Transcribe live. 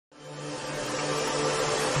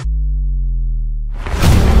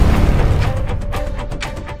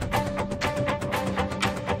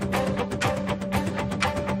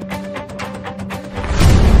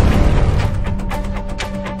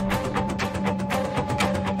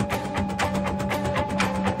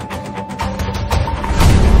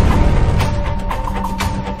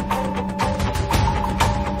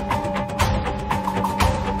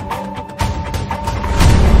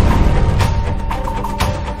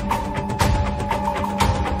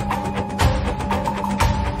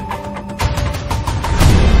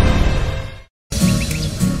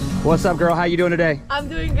What's up, girl? How you doing today? I'm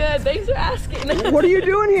doing good. Thanks for asking. What are you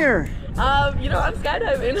doing here? You know, I'm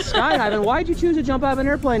skydiving. Skydiving? Why'd you choose to jump out of an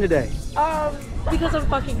airplane today? Because I'm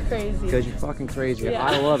fucking crazy. Because you're fucking crazy. Yeah.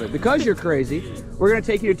 I love it. Because you're crazy, we're gonna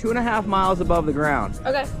take you to 2.5 miles above the ground.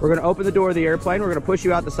 Okay. We're gonna open the door of the airplane. We're gonna push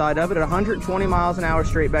you out the side of it at 120 miles an hour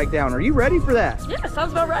straight back down. Are you ready for that? Yeah,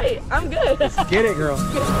 sounds about right. I'm good. Let's get it, girl.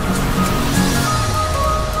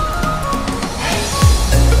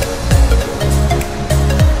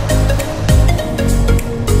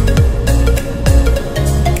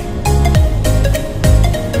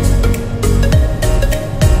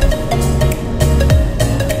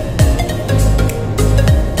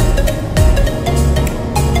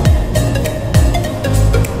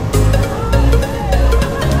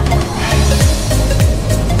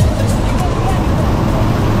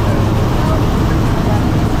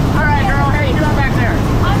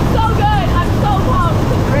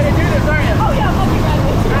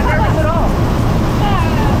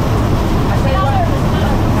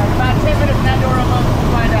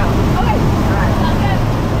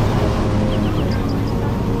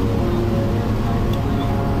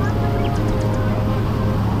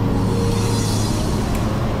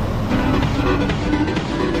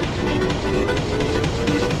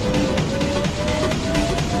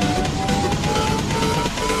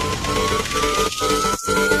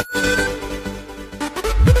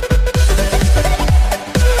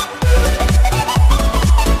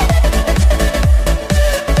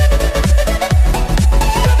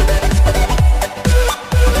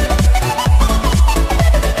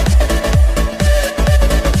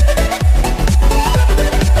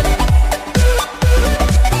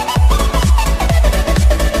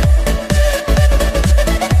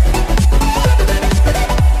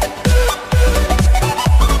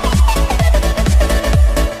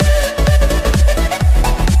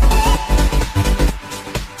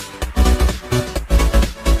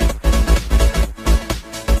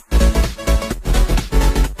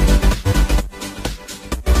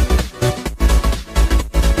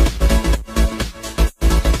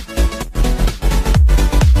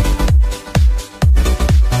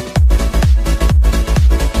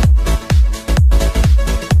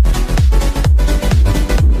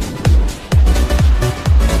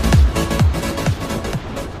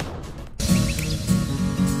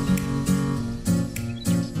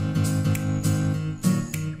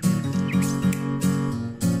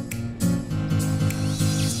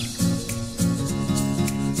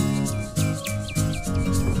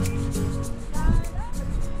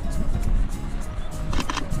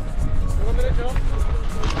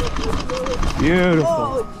 Beautiful.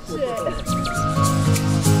 Oh, shit.